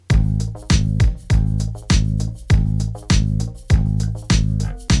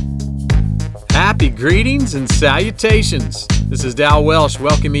Happy greetings and salutations. This is Dal Welsh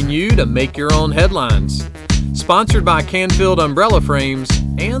welcoming you to Make Your Own Headlines. Sponsored by Canfield Umbrella Frames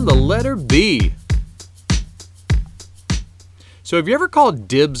and the letter B. So have you ever called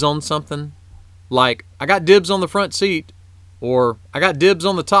dibs on something? Like, I got dibs on the front seat, or I got dibs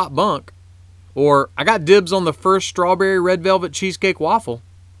on the top bunk, or I got dibs on the first strawberry red velvet cheesecake waffle.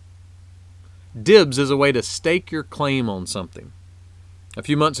 Dibs is a way to stake your claim on something. A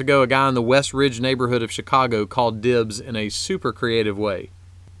few months ago, a guy in the West Ridge neighborhood of Chicago called dibs in a super creative way.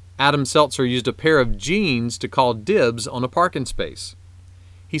 Adam Seltzer used a pair of jeans to call dibs on a parking space.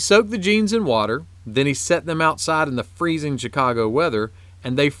 He soaked the jeans in water, then he set them outside in the freezing Chicago weather,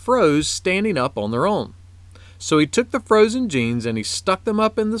 and they froze standing up on their own. So he took the frozen jeans and he stuck them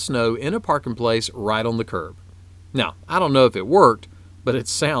up in the snow in a parking place right on the curb. Now, I don't know if it worked, but it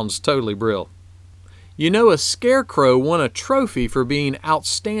sounds totally brill. You know, a scarecrow won a trophy for being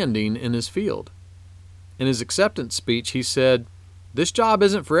outstanding in his field. In his acceptance speech, he said, "This job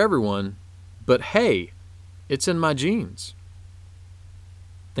isn't for everyone, but hey, it's in my genes."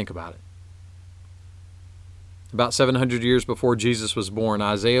 Think about it. About 700 years before Jesus was born,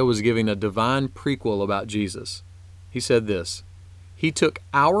 Isaiah was giving a divine prequel about Jesus. He said this, "He took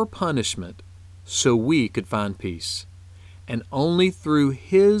our punishment so we could find peace, and only through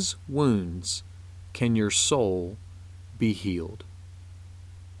His wounds can your soul be healed."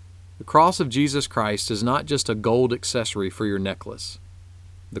 The cross of Jesus Christ is not just a gold accessory for your necklace.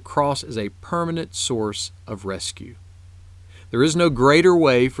 The cross is a permanent source of rescue. There is no greater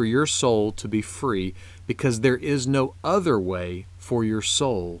way for your soul to be free because there is no other way for your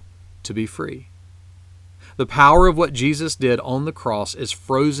soul to be free. The power of what Jesus did on the cross is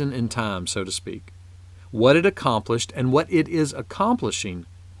frozen in time, so to speak. What it accomplished and what it is accomplishing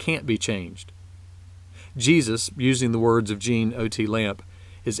can't be changed. Jesus, using the words of Jean O.T. Lamp,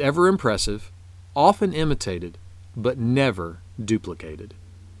 is ever impressive, often imitated, but never duplicated.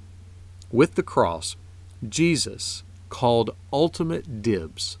 With the cross, Jesus called ultimate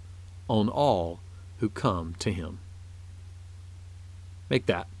dibs on all who come to Him. Make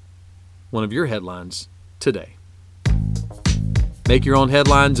that one of your headlines today. Make Your Own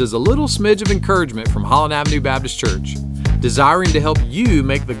Headlines is a little smidge of encouragement from Holland Avenue Baptist Church, desiring to help you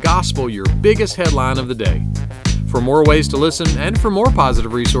make the gospel your biggest headline of the day. For more ways to listen and for more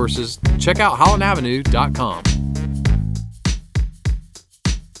positive resources, check out hollandavenue.com.